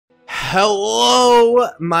Hello,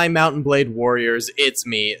 my Mountain Blade warriors. It's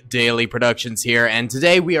me, Daily Productions here, and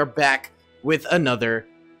today we are back with another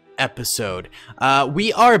episode.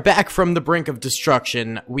 We are back from the brink of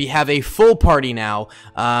destruction. We have a full party now,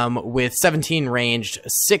 with 17 ranged,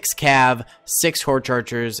 6 cav, 6 horde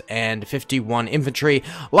archers, and 51 infantry.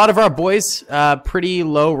 A lot of our boys, pretty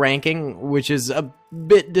low ranking, which is a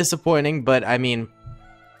bit disappointing, but I mean,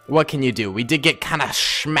 what can you do? We did get kind of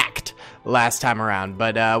schmacked last time around,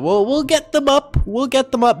 but we'll get them up. We'll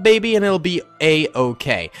get them up, baby, and it'll be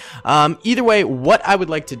a-okay. Either way, what I would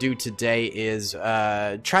like to do today is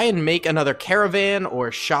try and make another caravan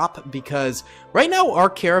or shop, because right now our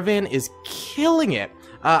caravan is killing it.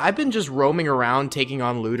 I've been just roaming around, taking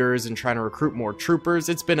on looters and trying to recruit more troopers.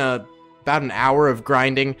 It's been about an hour of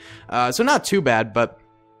grinding, so not too bad, but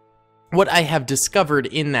what I have discovered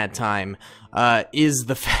in that time is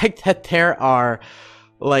the fact that there are,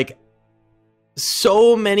 like,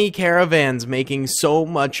 so many caravans making so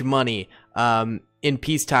much money in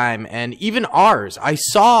peacetime, and even ours. I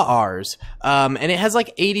saw ours, and it has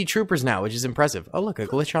like 80 troopers now, which is impressive. Oh, look, a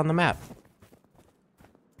glitch on the map.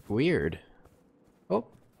 Weird. Oh,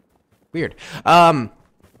 weird.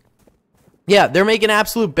 Yeah, they're making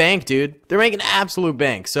absolute bank, dude. They're making absolute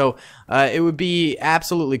bank. So it would be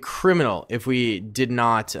absolutely criminal if we did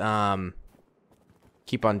not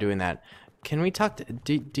keep on doing that. Can we talk to...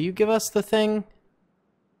 Do you give us the thing?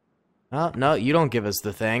 Oh, no, you don't give us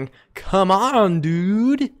the thing. Come on,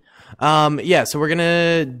 dude. Yeah, so we're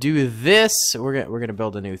gonna do this. We're gonna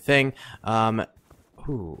build a new thing.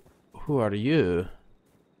 Who are you?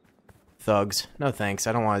 Thugs. No thanks.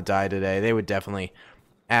 I don't want to die today. They would definitely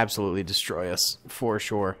absolutely destroy us for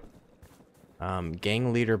sure.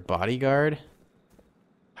 Gang leader bodyguard.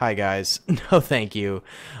 Hi guys. No thank you.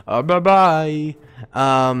 Bye-bye.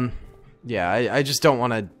 Yeah, I just don't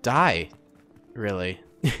want to die, really.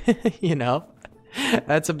 You know?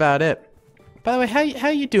 That's about it. By the way, how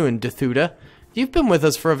you doing, Dathuda? You've been with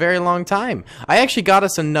us for a very long time. I actually got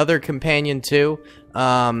us another companion, too.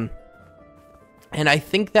 And I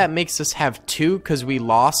think that makes us have 2, because we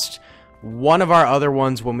lost one of our other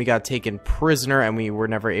ones when we got taken prisoner, and we were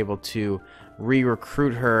never able to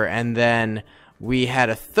re-recruit her. And then we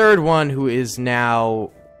had a third one who is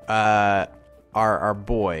now our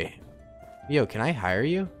boy. Yo, can I hire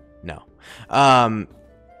you? No.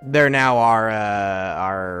 They're now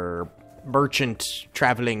our merchant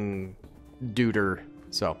traveling duder.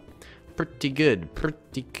 So, pretty good,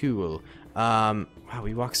 pretty cool. Wow,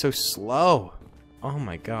 we walk so slow. Oh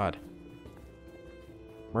my god.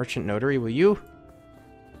 Merchant notary, will you?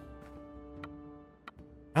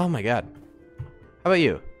 Oh my god. How about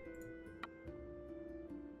you?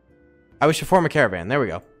 I wish to form a caravan. There we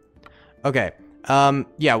go. Okay.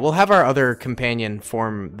 Yeah, we'll have our other companion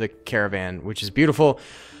form the caravan, which is beautiful.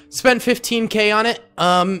 Spent 15k on it.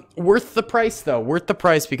 Worth the price, though. Worth the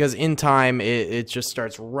price, because in time, it just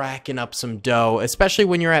starts racking up some dough, especially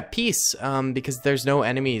when you're at peace, because there's no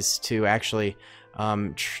enemies to actually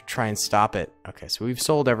try and stop it. Okay, so we've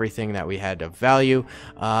sold everything that we had of value.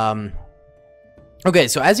 Okay,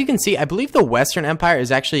 so as you can see, I believe the Western Empire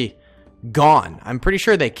is actually gone. I'm pretty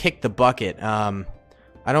sure they kicked the bucket.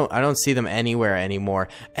 I don't see them anywhere anymore.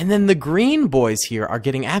 And then the green boys here are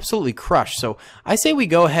getting absolutely crushed. So I say we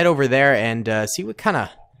go head over there and see what kind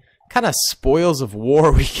of spoils of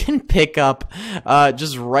war we can pick up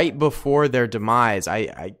just right before their demise.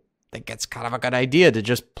 I think it's kind of a good idea to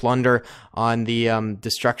just plunder on the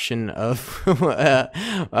destruction of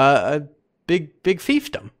a big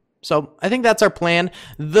fiefdom. So I think that's our plan.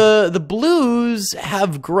 The blues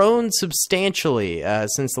have grown substantially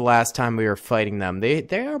since the last time we were fighting them. They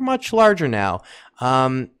are much larger now.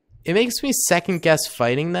 It makes me second guess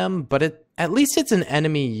fighting them, but at least it's an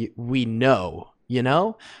enemy we know. You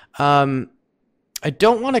know, I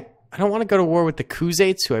don't want to go to war with the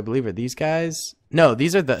Khuzaits, who I believe are these guys. No,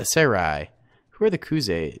 these are the Aserai. Who are the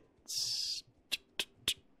Khuzaits? Is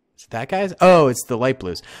it that guys? Oh, it's the light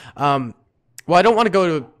blues. Well, I don't want to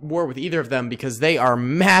go to war with either of them, because they are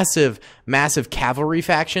massive cavalry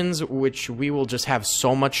factions, which we will just have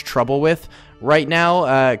so much trouble with right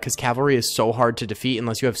now, because cavalry is so hard to defeat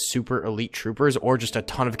unless you have super elite troopers or just a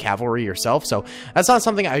ton of cavalry yourself. So that's not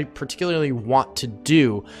something I particularly want to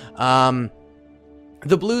do. The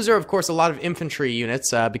blues are, of course, a lot of infantry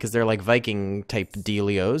units, because they're like Viking-type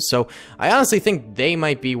dealios. So I honestly think they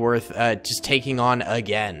might be worth just taking on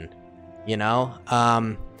again, you know?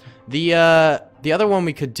 The other one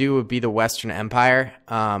we could do would be the Western Empire,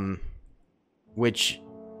 which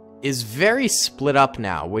is very split up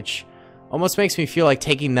now, which almost makes me feel like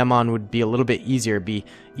taking them on would be a little bit easier,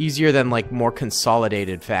 than like more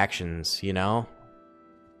consolidated factions, you know?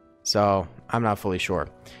 So, I'm not fully sure.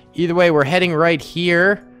 Either way, we're heading right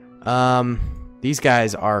here. These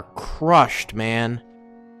guys are crushed, man.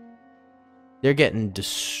 They're getting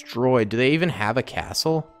destroyed. Do they even have a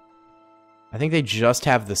castle? I think they just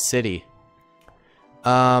have the city.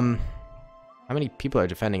 How many people are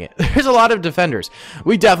defending it? There's a lot of defenders.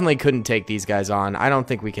 We definitely couldn't take these guys on. I don't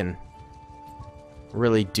think we can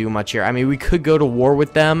really do much here. I mean, we could go to war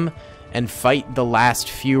with them and fight the last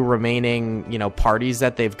few remaining, you know, parties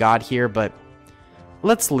that they've got here, but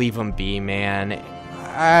let's leave them be, man.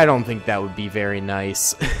 I don't think that would be very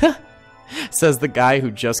nice. Says the guy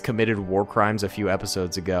who just committed war crimes a few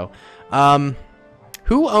episodes ago.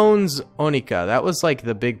 Who owns Onika? That was like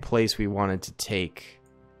the big place we wanted to take.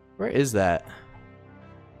 Where is that?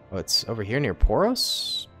 Oh, it's over here near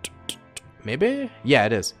Poros? Maybe? Yeah,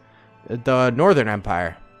 it is. The Northern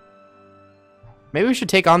Empire. Maybe we should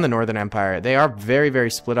take on the Northern Empire. They are very,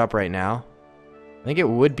 very split up right now. I think it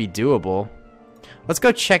would be doable. Let's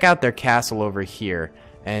go check out their castle over here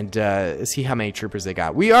and see how many troopers they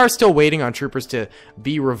got. We are still waiting on troopers to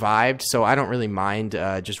be revived, so I don't really mind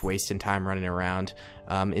just wasting time running around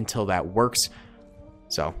until that works.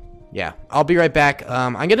 So, yeah, I'll be right back.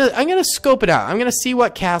 I'm gonna scope it out. I'm gonna see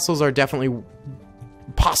what castles are definitely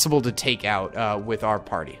possible to take out with our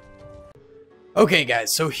party. Okay,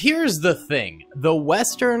 guys, so here's the thing. The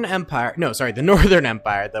Western Empire... No, sorry, the Northern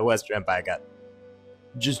Empire. The Western Empire got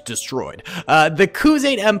just destroyed. The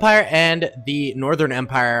Khuzate Empire and the Northern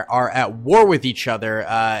Empire are at war with each other,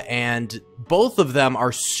 and both of them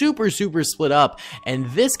are super, super split up, and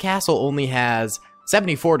this castle only has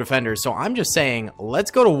 74 defenders, so I'm just saying,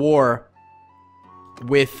 let's go to war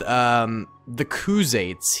with the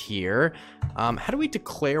Khuzates here. How do we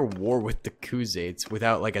declare war with the Khuzates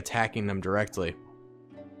without, like, attacking them directly?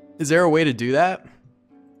 Is there a way to do that?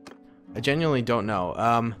 I genuinely don't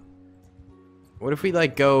know. What if we,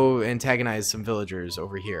 like, go antagonize some villagers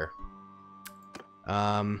over here?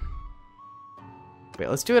 Wait,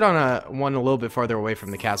 let's do it on one a little bit farther away from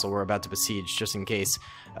the castle we're about to besiege, just in case,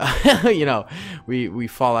 you know, we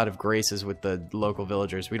fall out of graces with the local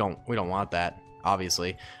villagers. We don't want that,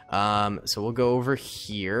 obviously. So we'll go over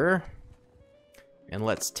here, and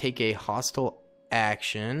let's take a hostile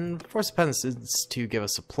action. Force the peasants to give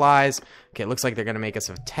us supplies. Okay, it looks like they're gonna make us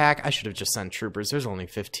attack. I should have just sent troopers. There's only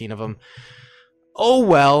 15 of them. Oh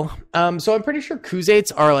well. So I'm pretty sure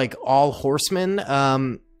Khuzates are like all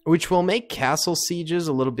horsemen, which will make castle sieges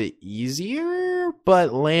a little bit easier,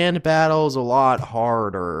 but land battles a lot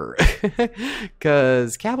harder.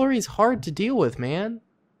 Because cavalry is hard to deal with, man.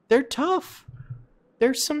 They're tough.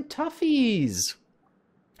 There's some toughies.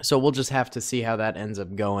 So we'll just have to see how that ends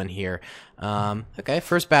up going here. Okay,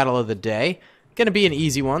 first battle of the day. Gonna be an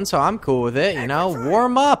easy one, so I'm cool with it, you know.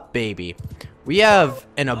 Warm up, baby. We have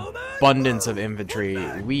an abundance of infantry.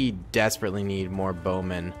 We desperately need more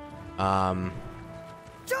bowmen.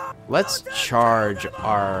 Let's charge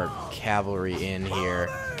our cavalry in here,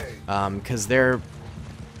 because they're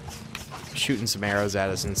shooting some arrows at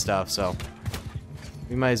us and stuff, so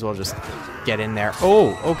we might as well just get in there.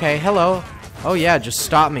 Oh, okay, hello. Oh yeah, just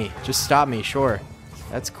stop me. Just stop me, sure.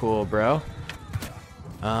 That's cool, bro.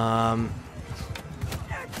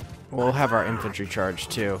 We'll have our infantry charge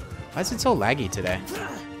too. Why is it so laggy today?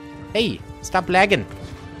 Hey, stop lagging.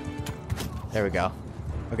 There we go.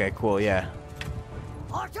 Okay, cool, yeah.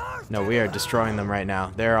 No, we are destroying them right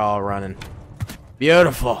now. They're all running.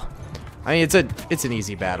 Beautiful. I mean, it's an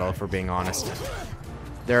easy battle, if we're being honest.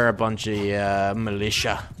 They're a bunch of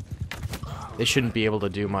militia. They shouldn't be able to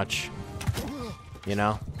do much, you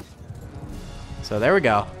know? So there we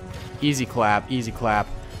go. Easy clap, easy clap.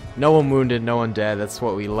 No one wounded, no one dead. That's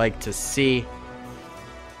what we like to see.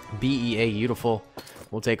 BEA, beautiful.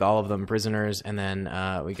 We'll take all of them prisoners, and then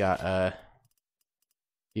we got a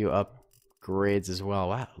few upgrades as well.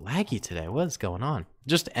 Wow, laggy today. What is going on?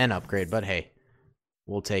 Just an upgrade, but hey,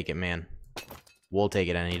 we'll take it, man. We'll take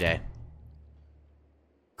it any day.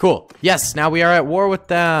 Cool. Yes, now we are at war with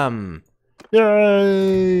them.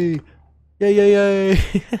 Yay! Yay, yay,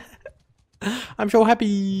 yay! I'm so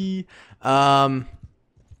happy. Our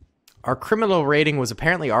criminal rating was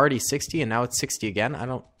apparently already 60, and now it's 60 again. I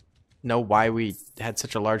don't know why we had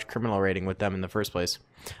such a large criminal rating with them in the first place.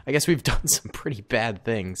 I guess we've done some pretty bad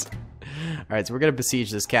things. Alright, so we're going to besiege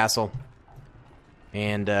this castle.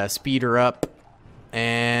 And speed her up.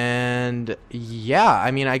 And yeah, I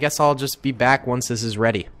mean, I guess I'll just be back once this is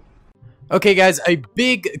ready. Okay, guys, a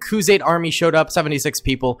big Khuzate army showed up, 76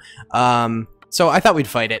 people. So I thought we'd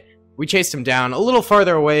fight it. we chased him down a little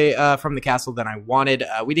farther away from the castle than I wanted.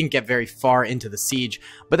 We didn't get very far into the siege,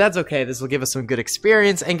 but that's okay. This will give us some good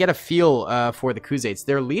experience and get a feel for the Khuzaits.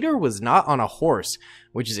 Their leader was not on a horse,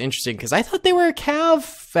 which is interesting because I thought they were a Cav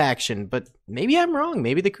faction, but maybe I'm wrong.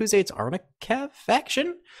 Maybe the Khuzaits aren't a Cav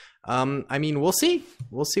faction. I mean, we'll see.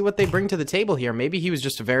 We'll see what they bring to the table here. Maybe he was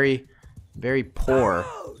just a very, very poor.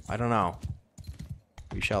 I don't know.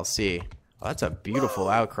 We shall see. Well, that's a beautiful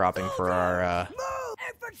outcropping for our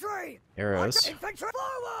arrows.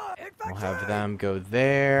 We'll have them go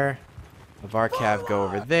there. Have our cav go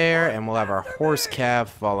over there, and we'll have our horse cav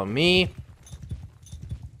follow me.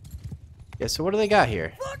 Yeah, so what do they got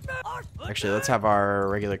here? Actually, let's have our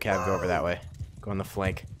regular cav go over that way. Go on the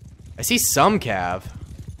flank. I see some cav.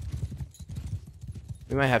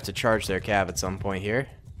 We might have to charge their cav at some point here.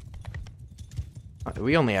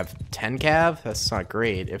 We only have 10 cav? That's not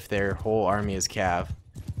great if their whole army is cav.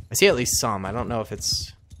 I see at least some. I don't know if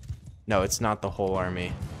it's... No, it's not the whole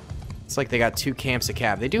army. It's like they got 2 camps of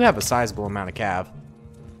cav. They do have a sizable amount of cav.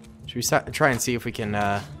 Should we try and see if we can...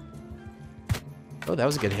 Oh, that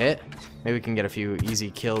was a good hit. Maybe we can get a few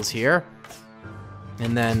easy kills here.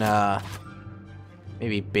 And then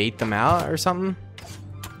maybe bait them out or something.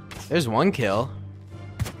 There's 1 kill.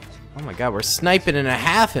 Oh my god, we're sniping and a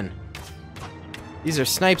halfing. These are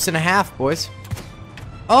snipes and a half, boys.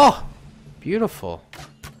 Oh! Beautiful.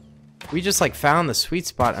 We just like found the sweet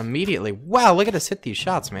spot immediately. Wow, look at us hit these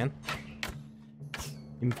shots, man.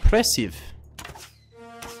 Impressive.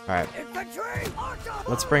 Alright.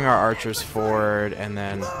 Let's bring our archers forward and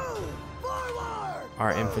then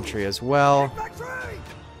our infantry as well.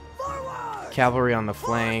 Cavalry on the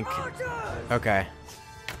flank. Okay.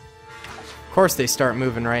 Of course they start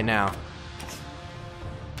moving right now.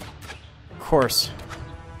 Of course.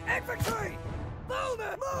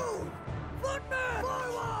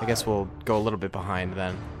 I guess we'll go a little bit behind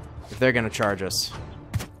then, if they're gonna charge us.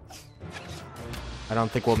 I don't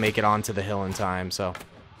think we'll make it onto the hill in time, so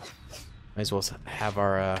might as well have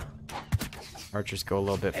our archers go a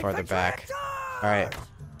little bit farther back. Alright,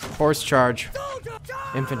 horse charge,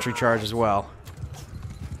 infantry charge as well.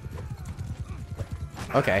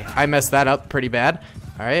 Okay, I messed that up pretty bad.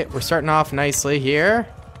 Alright, we're starting off nicely here.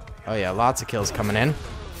 Oh yeah, lots of kills coming in.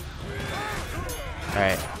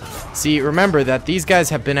 Alright. See, remember that these guys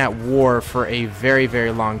have been at war for a very,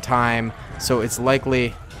 very long time, so it's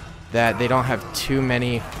likely that they don't have too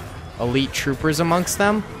many elite troopers amongst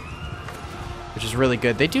them, which is really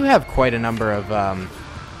good. They do have quite a number of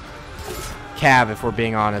cav, if we're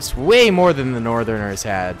being honest. Way more than the Northerners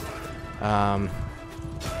had. So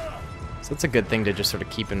that's a good thing to just sort of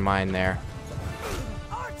keep in mind there.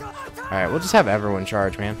 Alright, we'll just have everyone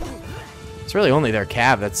charge, man. It's really only their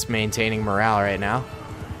cav that's maintaining morale right now.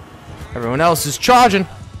 Everyone else is charging.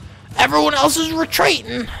 Everyone else is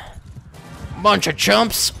retreating. Bunch of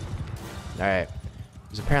chumps. Alright.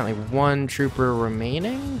 There's apparently 1 trooper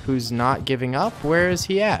remaining who's not giving up. Where is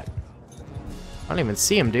he at? I don't even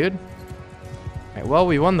see him, dude. Alright, well,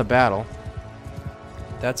 we won the battle.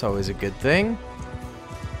 That's always a good thing.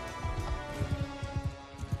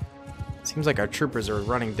 Seems like our troopers are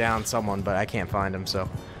running down someone, but I can't find him, so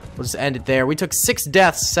we'll just end it there. We took 6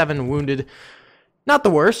 deaths, 7 wounded. Not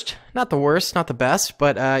the worst, not the worst, not the best,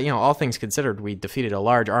 but, you know, all things considered, we defeated a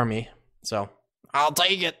large army. So, I'll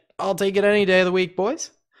take it. I'll take it any day of the week,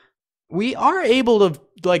 boys. We are able to,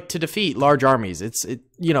 like, to defeat large armies.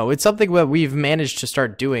 You know, it's something that we've managed to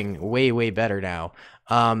start doing way, way better now.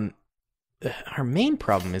 Our main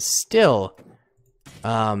problem is still,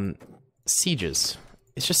 sieges.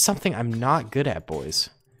 It's just something I'm not good at,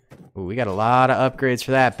 boys. Ooh, we got a lot of upgrades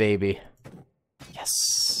for that, baby.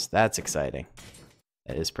 Yes, that's exciting.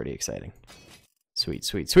 That is pretty exciting. Sweet,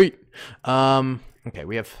 sweet, sweet. Okay,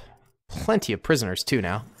 we have plenty of prisoners too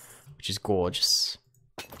now, which is gorgeous.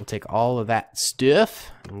 We'll take all of that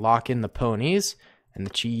stuff and lock in the ponies and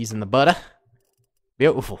the cheese and the butter.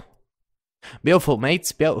 Beautiful. Beautiful,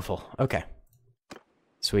 mates. Beautiful. Okay.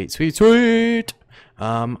 Sweet, sweet, sweet.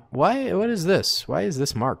 What is this? Why is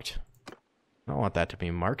this marked? I don't want that to be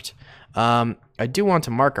marked. I do want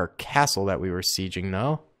to mark our castle that we were sieging,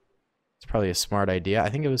 though. It's probably a smart idea. I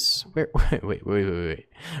think it was... Wait.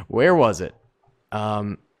 Where was it?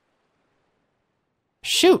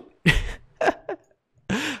 Shoot!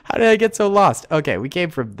 How did I get so lost? Okay, we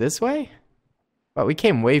came from this way? Well, we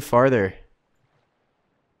came way farther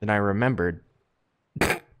than I remembered.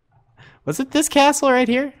 Was it this castle right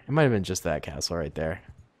here? It might have been just that castle right there.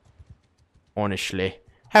 Honestly.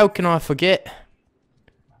 How can I forget?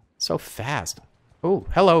 So fast. Oh,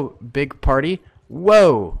 hello, big party.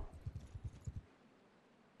 Whoa!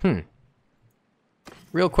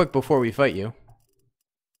 Real quick before we fight you.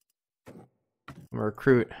 gonna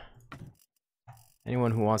recruit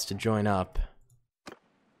anyone who wants to join up.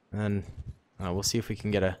 And we'll see if we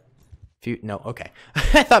can get a few. No, okay.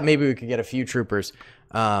 I thought maybe we could get a few troopers,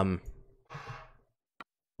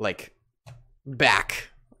 like back,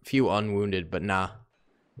 a few unwounded, but nah.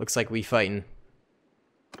 Looks like we fighting.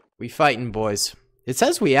 We fighting, boys. It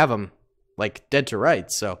says we have them like dead to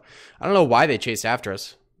rights, so I don't know why they chased after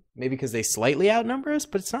us. Maybe because they slightly outnumber us,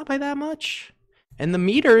 but it's not by that much. And the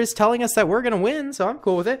meter is telling us that we're gonna win, so I'm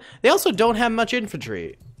cool with it. They also don't have much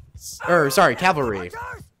infantry, or sorry, cavalry.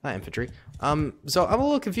 Not infantry. So I'm a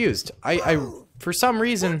little confused. I for some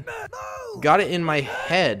reason got it in my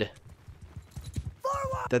head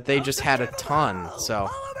that they just had a ton, so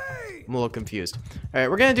I'm a little confused. Alright,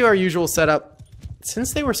 we're gonna do our usual setup.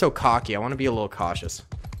 Since they were so cocky, I want to be a little cautious.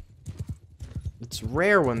 It's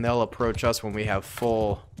rare when they'll approach us when we have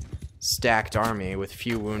full stacked army with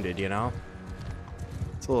few wounded, you know?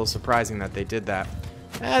 It's a little surprising that they did that.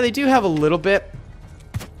 They do have a little bit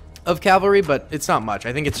of cavalry, but it's not much.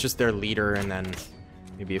 I think it's just their leader and then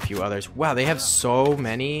maybe a few others. Wow, they have so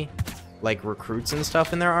many like recruits and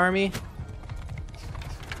stuff in their army.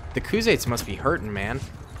 The Khuzaits must be hurting, man.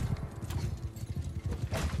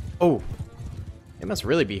 Oh, they must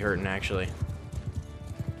really be hurting, actually.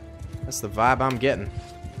 That's the vibe I'm getting.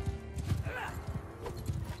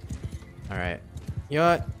 Alright. You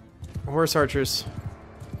know what? Horse archers.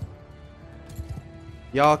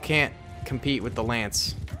 Y'all can't compete with the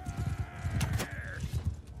lance.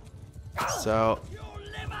 So.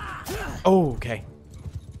 Oh, okay.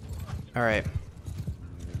 Alright.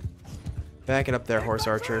 Back it up there, horse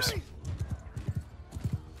archers.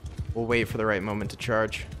 We'll wait for the right moment to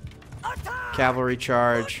charge. Cavalry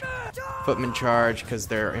charge. Footmen charge, because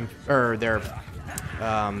their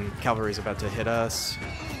cavalry's about to hit us.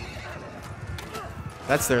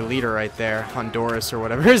 That's their leader right there, Honduras or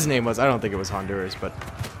whatever his name was. I don't think it was Honduras, but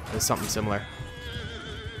it was something similar.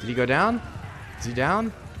 Did he go down? Is he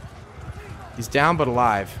down? He's down but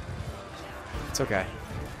alive. It's okay.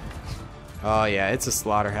 Oh yeah, it's a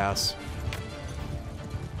slaughterhouse.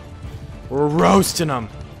 We're roasting them.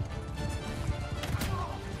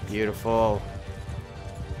 Beautiful.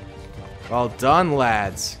 Well done,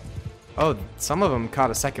 lads. Oh, some of them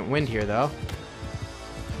caught a second wind here, though.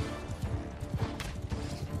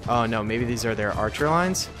 Oh, no, maybe these are their archer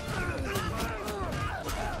lines?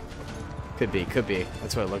 Could be, could be.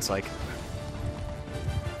 That's what it looks like.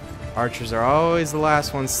 Archers are always the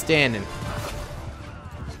last ones standing.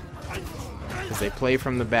 Because they play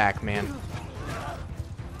from the back, man.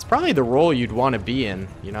 It's probably the role you'd want to be in,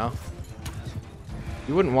 you know?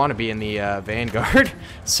 You wouldn't want to be in the vanguard,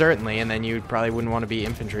 certainly, and then you probably wouldn't want to be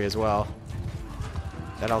infantry as well.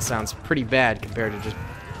 That all sounds pretty bad compared to just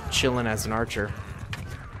chilling as an archer.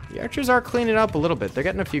 The archers are cleaning up a little bit. They're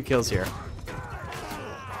getting a few kills here.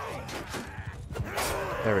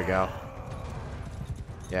 There we go.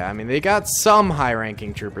 Yeah, I mean, they got some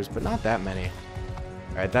high-ranking troopers, but not that many.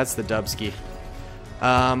 Alright, that's the Dubski.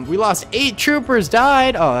 We lost 8 troopers,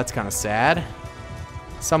 died! Oh, that's kind of sad.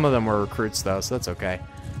 Some of them were recruits, though, so that's okay.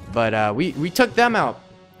 But we took them out.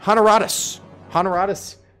 Honoratus.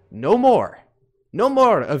 Honoratus, no more. No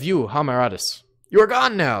more of you, Honoratus. You are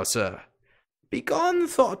gone now, sir. Be gone,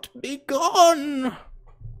 thought. Be gone.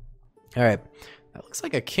 Alright. That looks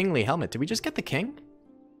like a kingly helmet. Did we just get the king?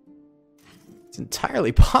 It's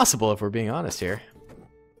entirely possible if we're being honest here.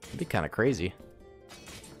 It'd be kind of crazy.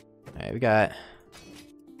 Alright, we got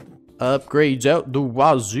upgrades out the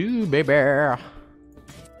wazoo, baby.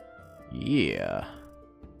 Yeah.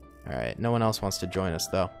 Alright, no one else wants to join us,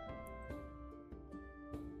 though.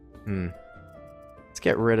 Let's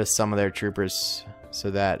get rid of some of their troopers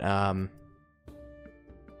so that,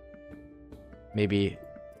 maybe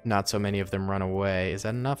not so many of them run away. Is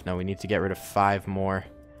that enough? No, we need to get rid of 5 more.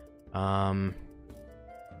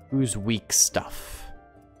 Who's weak stuff?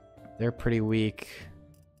 They're pretty weak.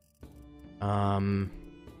 Guess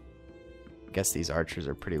these archers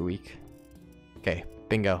are pretty weak. Okay,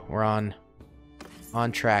 bingo. We're on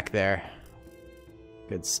track there.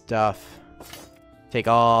 Good stuff. Take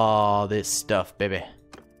all this stuff, baby.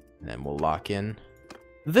 And then we'll lock in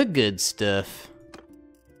the good stuff.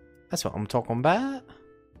 That's what I'm talking about.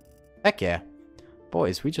 Heck yeah.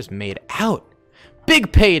 Boys, we just made out.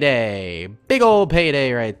 Big payday. Big old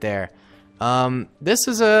payday right there. This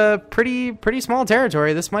is a pretty small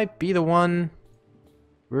territory. This might be the one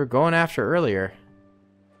we were going after earlier.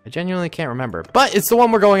 I genuinely can't remember. But it's the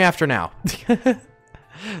one we're going after now.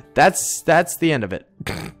 That's the end of it.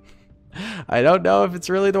 I don't know if it's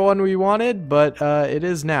really the one we wanted, but it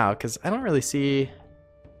is now, because I don't really see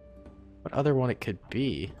what other one it could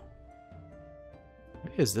be.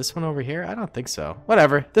 Maybe is this one over here? I don't think so.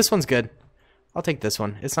 Whatever. This one's good. I'll take this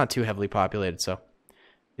one. It's not too heavily populated, so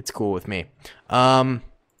it's cool with me.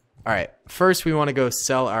 Alright. First, we want to go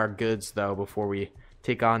sell our goods, though, before we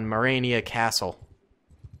take on Morania Castle.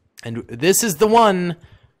 And this is the one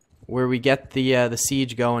where we get the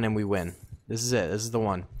siege going and we win. This is it. This is the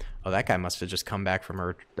one. Oh, that guy must have just come back from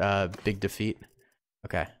her big defeat.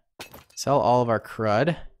 Okay. Sell all of our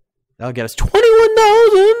crud. That'll get us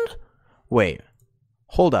 21,000! Wait.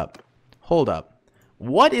 Hold up. Hold up.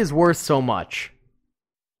 What is worth so much?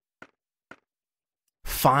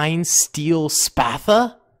 Fine steel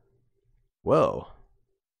spatha? Whoa.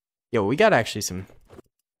 Yo, we got actually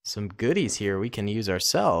some goodies here we can use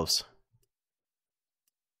ourselves.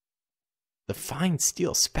 The fine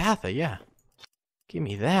steel spatha, yeah. Give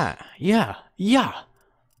me that. Yeah, yeah.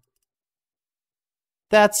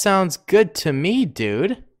 That sounds good to me,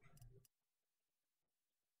 dude.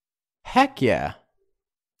 Heck yeah.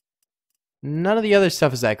 None of the other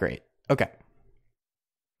stuff is that great. Okay.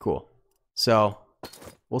 Cool. So,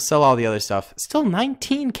 we'll sell all the other stuff. Still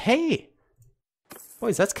 19K.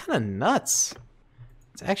 Boys, that's kind of nuts.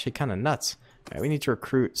 It's actually kind of nuts. All right, we need to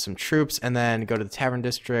recruit some troops and then go to the Tavern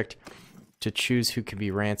District to choose who can be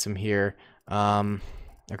ransom here.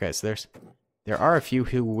 Okay, so there are a few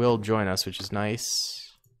who will join us, which is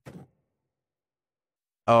nice.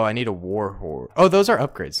 Oh, I need a war horde. Oh, those are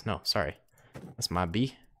upgrades. No, sorry. That's my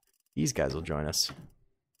B. These guys will join us.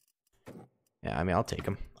 Yeah, I mean, I'll take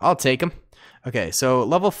them. I'll take them. Okay, so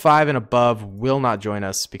level 5 and above will not join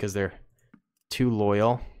us because they're too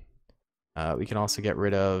loyal. We can also get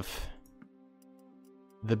rid of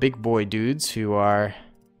the big boy dudes who are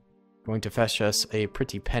going to fetch us a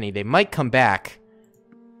pretty penny. They might come back.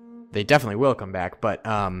 They definitely will come back, but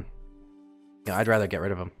you know, I'd rather get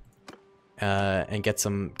rid of them and get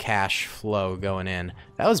some cash flow going in.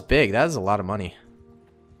 That was big. That was a lot of money.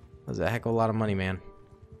 That was a heck of a lot of money, man.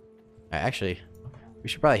 Actually, we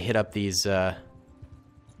should probably hit up these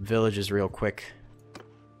villages real quick.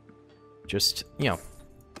 Just, you know,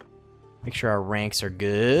 make sure our ranks are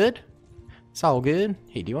good. It's all good.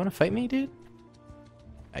 Hey, do you want to fight me, dude?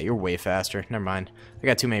 You're way faster. Never mind. I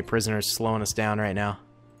got too many prisoners slowing us down right now.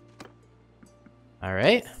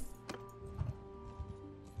 Alright.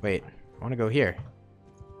 Wait, I want to go here.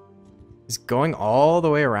 Is going all the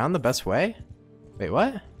way around the best way? Wait,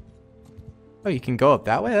 what? Oh, you can go up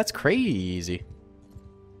that way? That's crazy.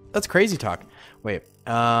 That's crazy talk. Wait,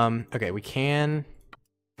 okay, we can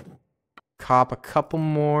cop a couple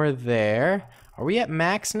more there. Are we at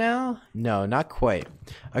max now? No, not quite.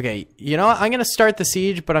 Okay, you know what? I'm gonna start the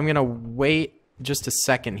siege, but I'm gonna wait just a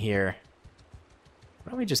second here.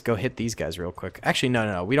 Why don't we just go hit these guys real quick? Actually,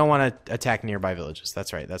 no. We don't want to attack nearby villages.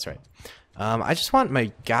 That's right, that's right. I just want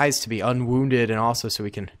my guys to be unwounded and also so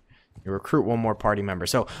we can recruit one more party member.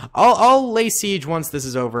 So I'll lay siege once this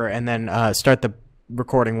is over and then start the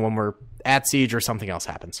recording when we're at siege or something else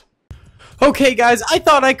happens. Okay, guys, I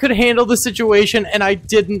thought I could handle the situation, and I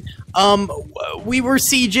didn't. We were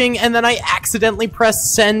sieging, and then I accidentally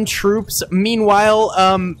pressed send troops.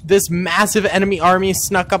 Meanwhile, this massive enemy army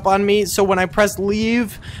snuck up on me, so when I pressed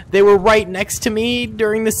leave, they were right next to me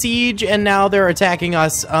during the siege, and now they're attacking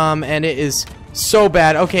us, and it is so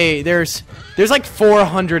bad. Okay, there's like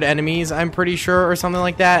 400 enemies, I'm pretty sure, or something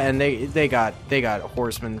like that, and they got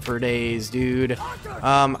horsemen for days, dude.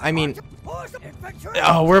 I mean,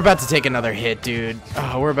 oh, we're about to take another hit, dude.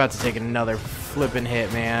 Oh, we're about to take another flipping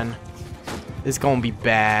hit, man. This is gonna be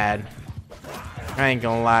bad. I ain't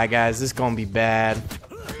gonna lie, guys. This is gonna be bad.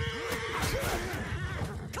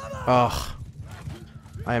 Oh,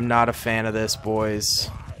 I am not a fan of this, boys.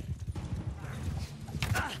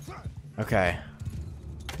 Okay.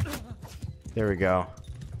 There we go.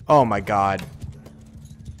 Oh my god.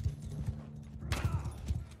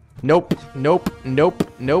 Nope.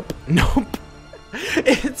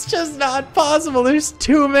 It's just not possible. There's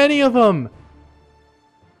too many of them.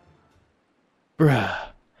 Bruh.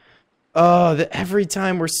 Oh, every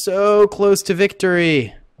time we're so close to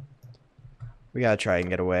victory. We gotta try and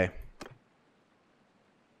get away.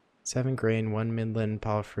 7 grain, 1 midland,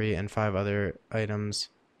 palfrey, and 5 other items.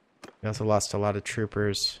 We also lost a lot of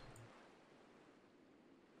troopers.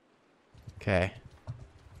 Okay.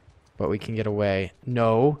 But we can get away.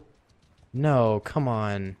 No. No, come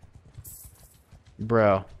on.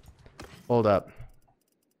 Bro. Hold up.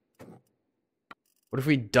 What if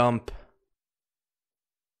we dump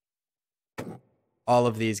all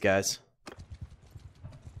of these guys?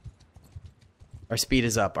 Our speed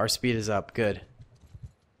is up. Our speed is up. Good.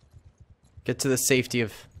 Get to the safety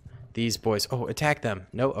of these boys. Oh, attack them.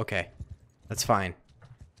 No? Okay. That's fine.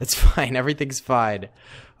 It's fine. Everything's fine.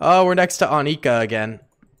 Oh, we're next to Anika again.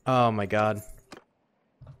 Oh my god.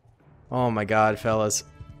 Oh my god, fellas.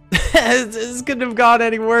 This couldn't have gone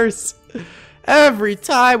any worse. Every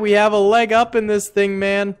time we have a leg up in this thing,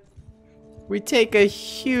 man. We take a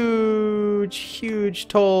huge, huge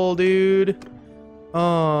toll, dude.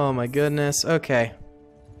 Oh my goodness. Okay.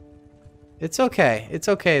 It's okay. It's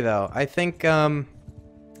okay, though. I think,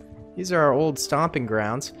 these are our old stomping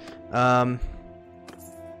grounds. Well,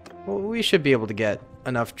 we should be able to get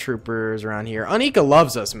enough troopers around here. Anika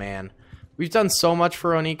loves us, man. We've done so much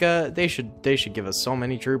for Anika. They should give us so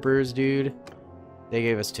many troopers, dude. They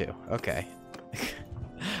gave us 2. Okay.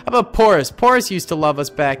 How about Porus? Porus used to love us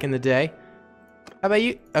back in the day. How about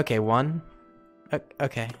you? Okay, 1.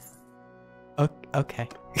 Okay. Okay.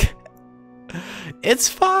 It's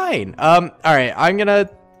fine. Alright, I'm gonna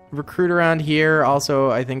recruit around here.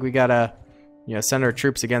 Also, I think we gotta, you know, send our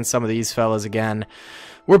troops against some of these fellas again.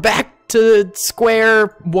 We're back to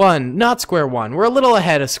square one. Not square one. We're a little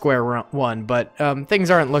ahead of square one, but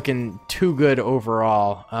things aren't looking too good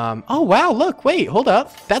overall. Oh, wow, look, wait, hold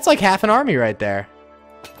up. That's like half an army right there.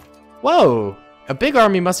 Whoa, a big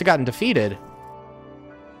army must have gotten defeated.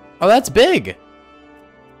 Oh, that's big.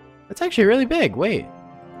 That's actually really big. Wait.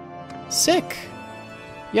 Sick.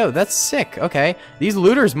 Yo, that's sick. Okay. These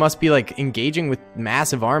looters must be like engaging with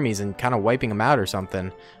massive armies and kind of wiping them out or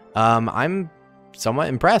something. I'm somewhat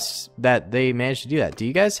impressed that they managed to do that. Do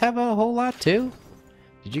you guys have a whole lot too?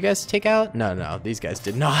 Did you guys take out? No, these guys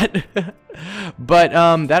did not. But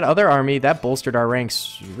that other army, that bolstered our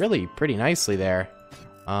ranks really pretty nicely there.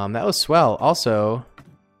 That was swell. Also,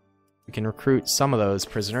 we can recruit some of those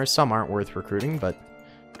prisoners. Some aren't worth recruiting, but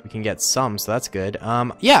we can get some, so that's good.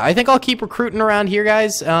 Yeah, I think I'll keep recruiting around here,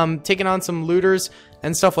 guys. Taking on some looters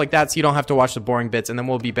and stuff like that, so you don't have to watch the boring bits, and then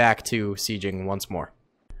we'll be back to sieging once more.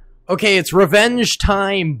 Okay, it's revenge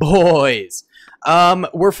time, boys.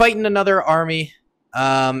 We're fighting another army,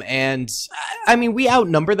 and I mean, we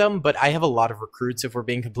outnumber them, but I have a lot of recruits, if we're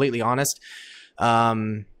being completely honest.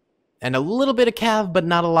 And a little bit of cav, but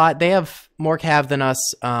not a lot. They have more cav than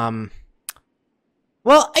us.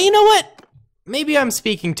 Well, you know what? Maybe I'm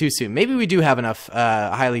speaking too soon. Maybe we do have enough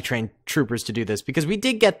highly trained troopers to do this, because we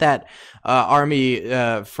did get that army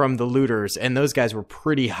from the looters, and those guys were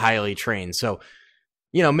pretty highly trained. So,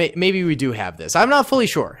 you know, maybe we do have this. I'm not fully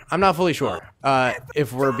sure. I'm not fully sure,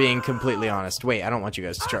 if we're being completely honest. Wait, I don't want you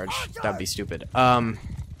guys to charge. That'd be stupid.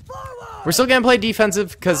 We're still gonna play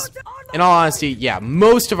defensive, because, in all honesty, yeah,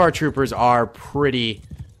 most of our troopers are pretty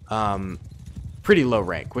low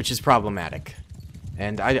rank, which is problematic.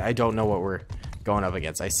 And I don't know what we're going up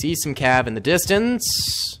against. I see some cav in the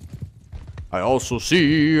distance. I also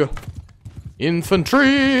see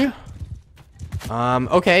infantry.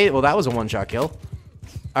 Okay, well, that was a one-shot kill.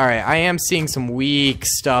 Alright, I am seeing some weak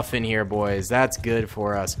stuff in here, boys. That's good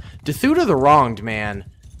for us. Dethuda the Wronged, man.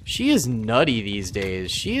 She is nutty these days.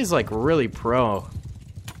 She is, like, really pro.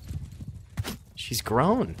 She's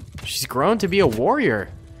grown. She's grown to be a warrior.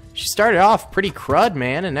 She started off pretty crud,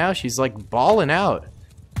 man, and now she's, like, balling out.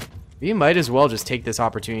 We might as well just take this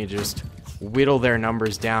opportunity to just whittle their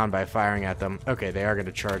numbers down by firing at them. Okay, they are going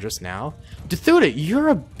to charge us now. Dethuda, you're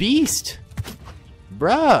a beast.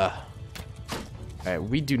 Bruh. Alright,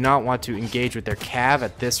 we do not want to engage with their cav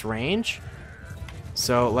at this range.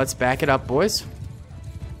 So, let's back it up, boys.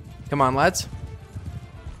 Come on, lads.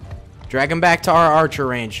 Drag them back to our archer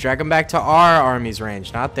range. Drag them back to our army's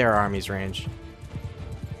range, not their army's range.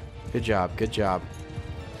 Good job, good job.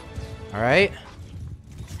 Alright.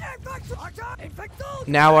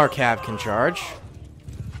 Now our cav can charge.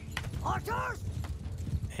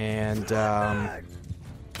 And,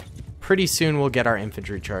 pretty soon we'll get our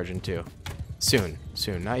infantry charging too. Soon,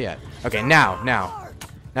 not yet. Okay, now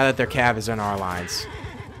that their cav is in our lines.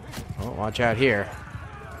 Oh, watch out here.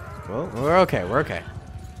 Well, we're okay.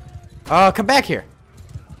 Come back here.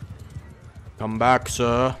 Come back,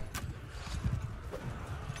 sir.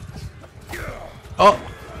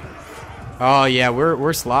 Oh yeah,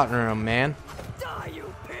 we're slaughtering them, man.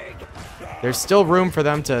 There's still room for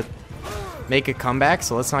them to make a comeback,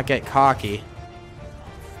 so let's not get cocky.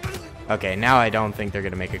 Okay, now I don't think they're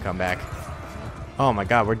gonna make a comeback. Oh my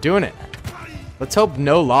god, we're doing it. Let's hope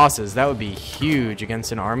no losses. That would be huge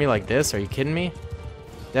against an army like this. Are you kidding me?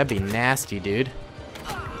 That'd be nasty, dude.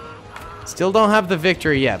 Still don't have the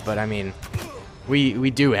victory yet, but I mean,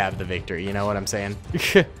 we do have the victory, you know what I'm saying?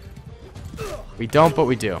 We don't, but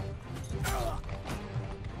we do.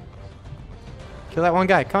 Kill that one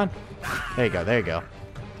guy, come on. There you go, there you go.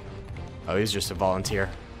 Oh, he's just a volunteer.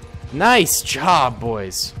 Nice job,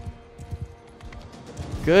 boys.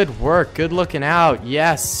 Good work, good looking out,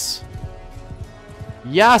 yes.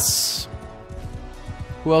 Yes!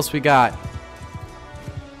 Who else we got?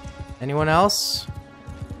 Anyone else?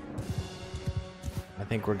 I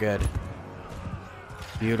think we're good.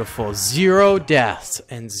 Beautiful. 0 deaths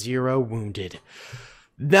and 0 wounded.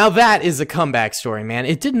 Now that is a comeback story, man.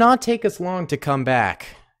 It did not take us long to come back.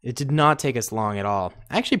 It did not take us long at all.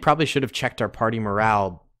 I actually probably should have checked our party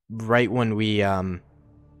morale right when we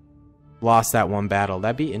lost that one battle.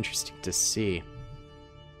 That'd be interesting to see.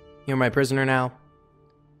 You're my prisoner now.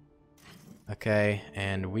 Okay,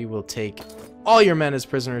 and we will take all your men as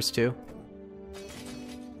prisoners too.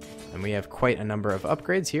 And we have quite a number of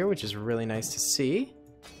upgrades here, which is really nice to see.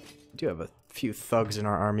 We do have a few thugs in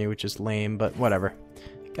our army, which is lame, but whatever.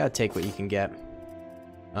 Gotta take what you can get.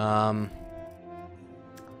 Okay,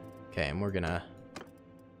 and we're gonna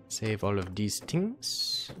save all of these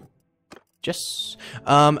things. Yes.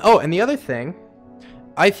 Oh, and the other thing,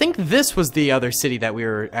 I think this was the other city that we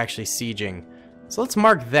were actually sieging. So let's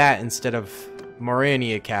mark that instead of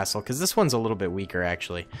Murrilo Castle, because this one's a little bit weaker,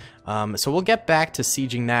 actually. So we'll get back to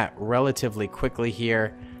sieging that relatively quickly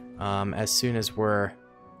here, as soon as we're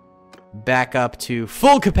back up to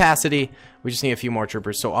full capacity. We just need a few more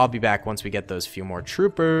troopers, so I'll be back once we get those few more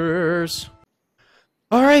troopers.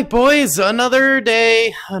 Alright, boys, another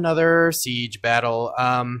day, another siege battle.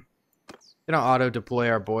 Gonna auto-deploy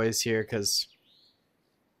our boys here, because...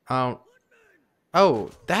 Oh,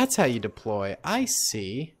 that's how you deploy. I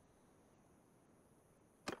see.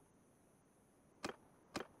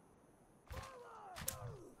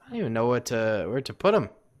 I don't even know where to put them.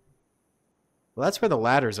 Well, that's where the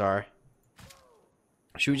ladders are.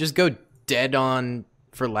 Should we just go dead on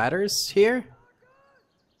for ladders here?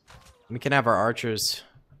 We can have our archers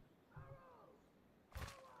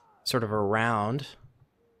sort of around.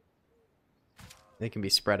 They can be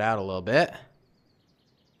spread out a little bit.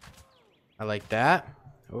 I like that.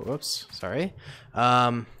 Oh, whoops, sorry.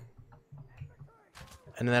 And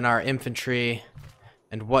then our infantry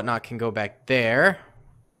and whatnot can go back there.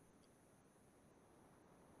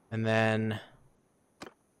 And then...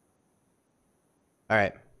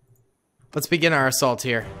 Alright. Let's begin our assault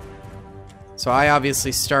here. So I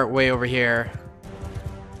obviously start way over here.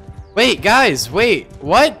 Wait, guys, wait.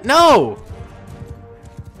 What? No!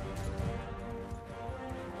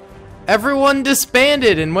 Everyone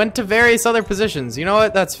disbanded and went to various other positions. You know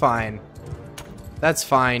what? That's fine. That's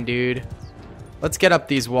fine, dude. Let's get up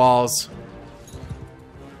these walls.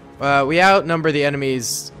 We outnumber the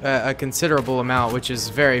enemies a considerable amount, which is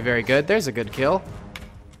very, very good. There's a good kill.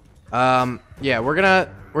 Yeah,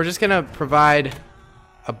 we're just gonna provide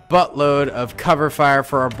a buttload of cover fire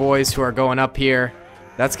for our boys who are going up here.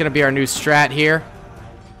 That's gonna be our new strat here.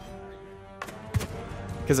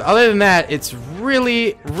 Because other than that, it's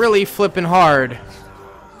really, really flipping hard.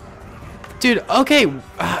 Dude, okay,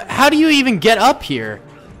 how do you even get up here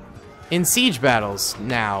in siege battles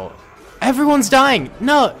now? Everyone's dying.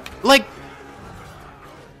 No, like...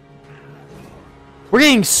 We're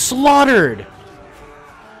getting slaughtered.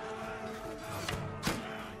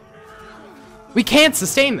 We can't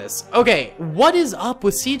sustain this. Okay, what is up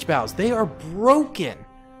with siege battles? They are broken.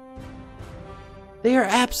 They are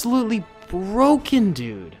absolutely broken,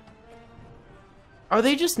 dude. Are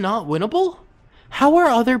they just not winnable? How are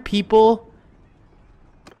other people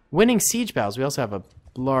winning siege battles? We also have a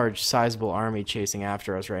large, sizable army chasing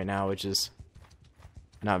after us right now, which is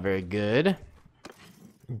not very good.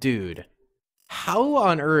 Dude, how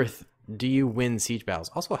on earth do you win siege battles?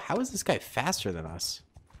 Also, how is this guy faster than us?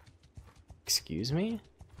 Excuse me?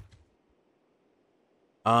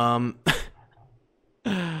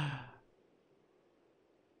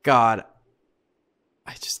 God.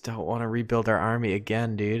 I just don't want to rebuild our army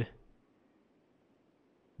again, dude.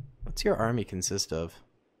 What's your army consist of?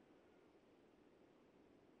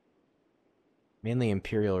 Mainly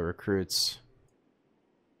Imperial recruits.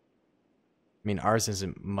 I mean, ours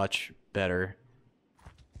isn't much better.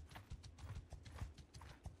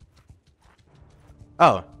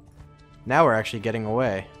 Oh. Now we're actually getting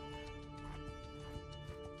away.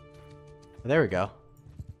 There we go.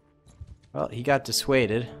 Well, he got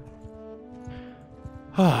dissuaded.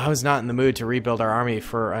 Oh, I was not in the mood to rebuild our army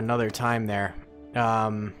for another time there.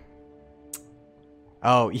 Oh,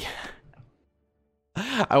 yeah.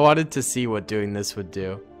 I wanted to see what doing this would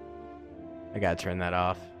do. I gotta turn that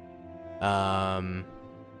off.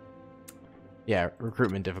 Yeah,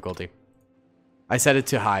 recruitment difficulty. I set it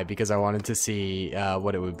to high because I wanted to see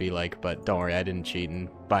what it would be like, but don't worry, I didn't cheat and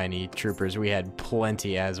buy any troopers. We had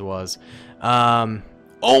plenty as was.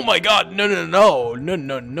 Oh my god, no, no, no, no,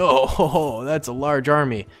 no, no. Oh, that's a large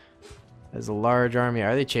army. That's a large army.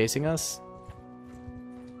 Are they chasing us?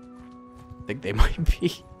 I think they might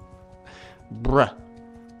be. Bruh.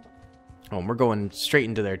 Oh, and we're going straight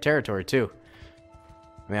into their territory, too.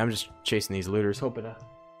 I mean, I'm just chasing these looters, hoping to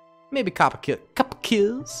maybe couple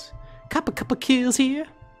kills here.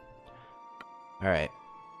 All right.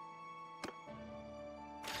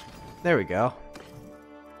 There we go.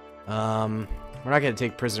 We're not going to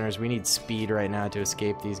take prisoners. We need speed right now to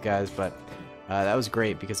escape these guys, but that was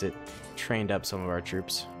great because it trained up some of our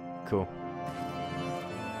troops. Cool.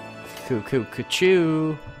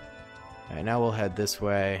 Choo. Alright, now we'll head this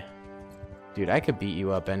way. Dude, I could beat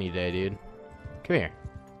you up any day, dude. Come here.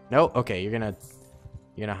 No? Okay, you're gonna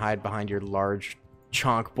hide behind your large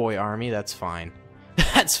chonk boy army. That's fine.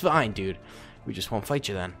 That's fine, dude. We just won't fight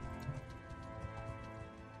you then.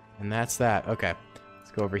 And that's that. Okay.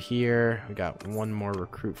 Let's go over here. We got one more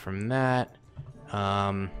recruit from that.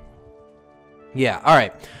 Yeah,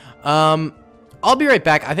 alright. I'll be right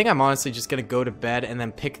back. I think I'm honestly just gonna go to bed and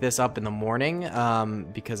then pick this up in the morning,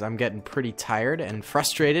 because I'm getting pretty tired and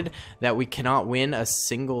frustrated that we cannot win a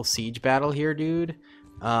single siege battle here, dude.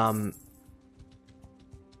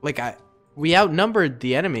 We outnumbered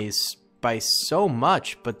the enemies by so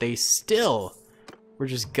much, but they still were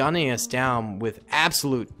just gunning us down with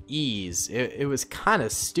absolute ease. It was kind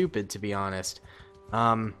of stupid, to be honest.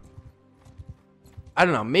 I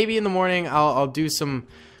don't know. Maybe in the morning I'll do some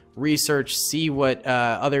research, see what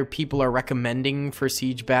other people are recommending for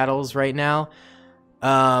siege battles right now.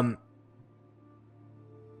 You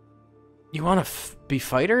want to be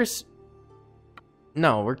fighters?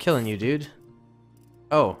 No, we're killing you, dude.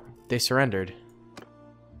 Oh, they surrendered.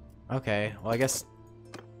 Okay, well, I guess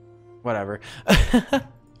whatever.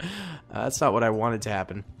 That's not what I wanted to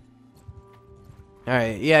happen.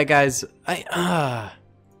 Alright, yeah, guys, I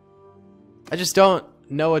just don't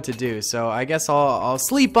know what to do, so I guess I'll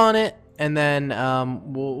sleep on it, and then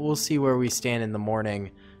we'll see where we stand in the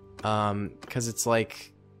morning, because it's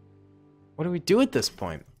like, what do we do at this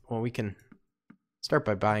point? Well, we can start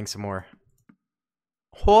by buying some more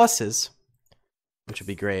horses, which would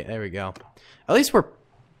be great. There we go. At least we're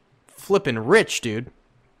flipping rich, dude.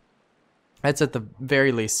 That's at the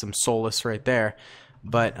very least some solace right there,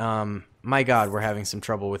 but my god, we're having some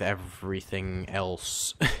trouble with everything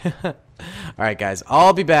else. Alright, guys,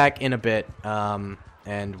 I'll be back in a bit,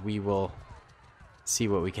 and we will see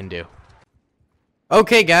what we can do.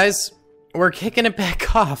 Okay, guys, we're kicking it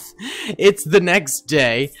back off. It's the next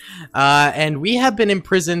day, and we have been in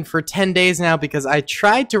prison for 10 days now because I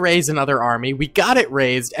tried to raise another army. We got it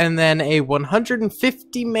raised, and then a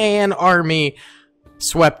 150-man army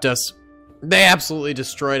swept us. They absolutely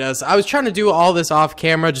destroyed us. I was trying to do all this off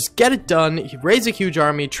camera, just get it done, raise a huge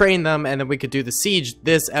army, train them, and then we could do the siege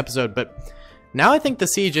this episode. But now I think the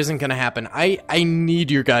siege isn't going to happen. I need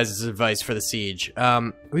your guys' advice for the siege.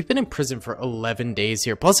 We've been in prison for 11 days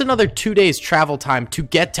here, plus another 2 days travel time to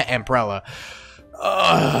get to Umbrella.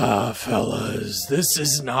 Fellas, this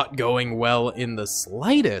is not going well in the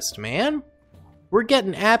slightest, man. We're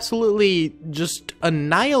getting absolutely just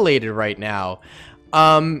annihilated right now.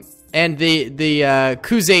 And the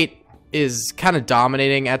Khuzait is kind of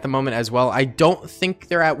dominating at the moment as well. I don't think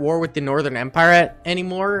they're at war with the Northern Empire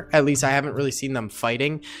anymore. At least I haven't really seen them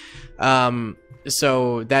fighting.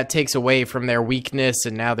 So that takes away from their weakness,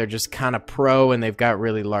 and now they're just kind of pro, and they've got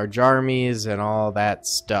really large armies and all that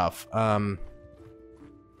stuff. Kind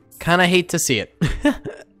of hate to see it.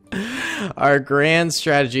 Our grand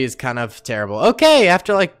strategy is kind of terrible. Okay,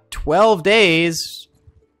 after like 12 days,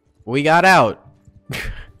 we got out.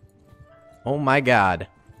 Oh my god.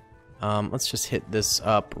 Let's just hit this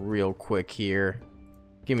up real quick here.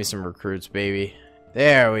 Give me some recruits, baby.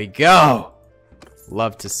 There we go.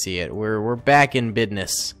 Love to see it. We're back in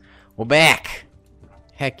business. We're back.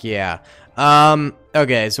 Heck yeah.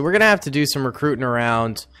 Okay, so we're gonna have to do some recruiting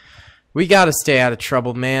around. We gotta stay out of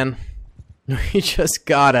trouble, man. We just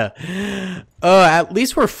gotta. At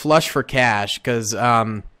least we're flush for cash, because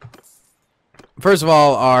first of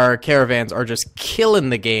all, our caravans are just killing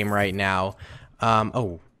the game right now.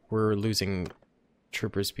 Oh, we're losing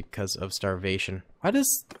troopers because of starvation. Why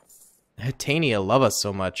does Hitania love us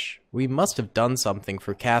so much? We must have done something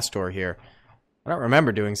for Castor here. I don't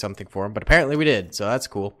remember doing something for him, but apparently we did, so that's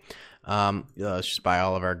cool. Let's just buy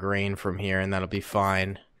all of our grain from here, and that'll be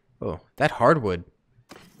fine. Oh, that hardwood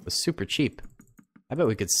was super cheap. I bet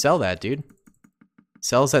we could sell that, dude.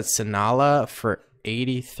 Sells at Sinala for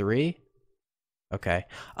 83? Okay.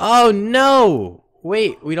 Oh, no!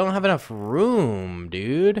 Wait, we don't have enough room,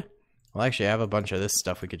 dude. Well, actually, I have a bunch of this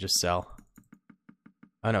stuff we could just sell.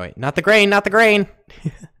 Oh, no, wait. Not the grain, not the grain!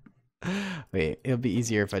 Wait, it'll be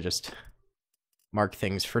easier if I just mark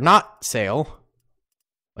things for not sale.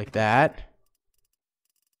 Like that.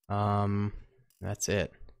 That's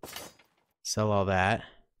it. Sell all that.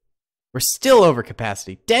 We're still over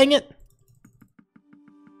capacity. Dang it!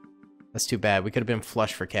 That's too bad. We could have been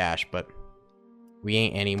flush for cash, but we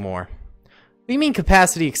ain't anymore. What do you mean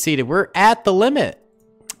capacity exceeded? We're at the limit.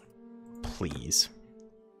 Please.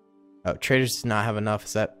 Oh, traders does not have enough.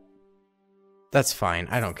 Is that... That's fine.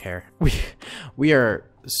 I don't care. We are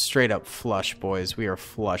straight up flush, boys. We are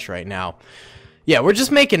flush right now. Yeah, we're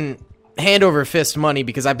just making hand over fist money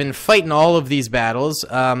because I've been fighting all of these battles.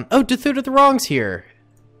 Oh, Dethuda the Wrong's here.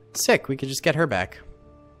 Sick. We could just get her back.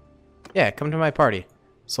 Yeah, come to my party.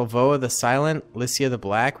 Solvoa the Silent, Lycia the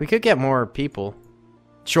Black. We could get more people.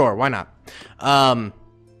 Sure, why not?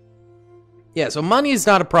 Yeah, so money is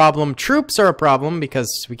not a problem. Troops are a problem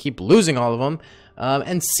because we keep losing all of them.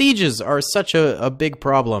 And sieges are such a big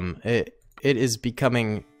problem. It is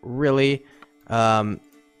becoming really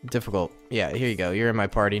difficult. Yeah, here you go. You're in my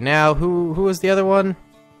party now. Who was the other one?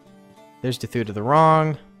 There's Dethuda the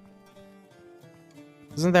Wrong.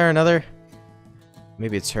 Isn't there another?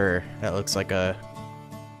 Maybe it's her. That looks like a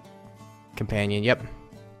companion. Yep.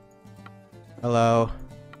 Hello.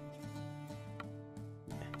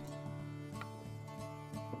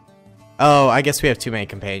 Oh, I guess we have too many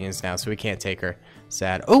companions now, so we can't take her.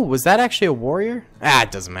 Sad. Oh, was that actually a warrior? Ah,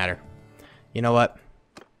 it doesn't matter. You know what?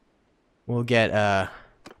 We'll get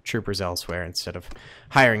troopers elsewhere instead of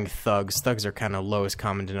hiring thugs. Thugs are kind of lowest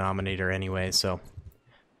common denominator anyway, so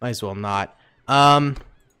might as well not.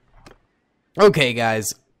 Okay,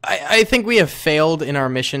 guys. I think we have failed in our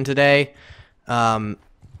mission today.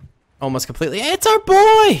 Almost completely. It's our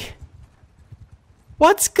boy!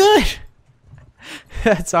 What's good?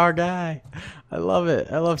 That's our guy. I love it.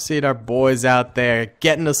 I love seeing our boys out there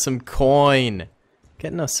getting us some coin.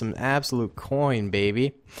 Getting us some absolute coin,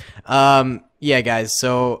 baby. Yeah, guys,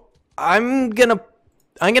 so I'm gonna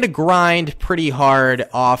grind pretty hard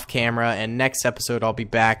off camera, and next episode I'll be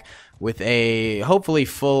back with a hopefully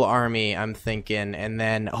full army, I'm thinking, and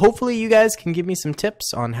then hopefully you guys can give me some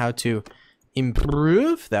tips on how to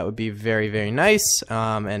improve. That would be very, very nice.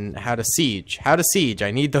 And how to siege.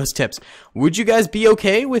 I need those tips. Would you guys be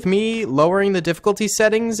okay with me lowering the difficulty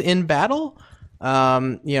settings in battle?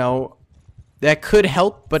 You know, that could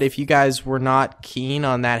help, but if you guys were not keen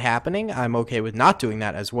on that happening, I'm okay with not doing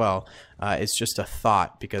that as well. It's just a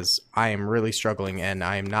thought because I am really struggling and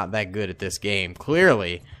I am not that good at this game.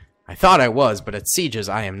 Clearly, I thought I was, but at sieges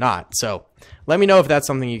I am not. So let me know if that's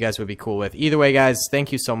something you guys would be cool with. Either way, guys,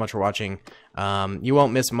 thank you so much for watching. You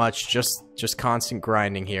won't miss much, just constant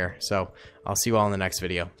grinding here. So I'll see you all in the next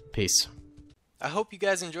video. Peace. I hope you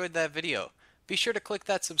guys enjoyed that video. Be sure to click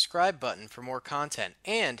that subscribe button for more content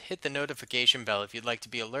and hit the notification bell if you'd like to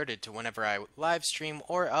be alerted to whenever I live stream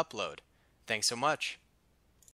or upload. Thanks so much.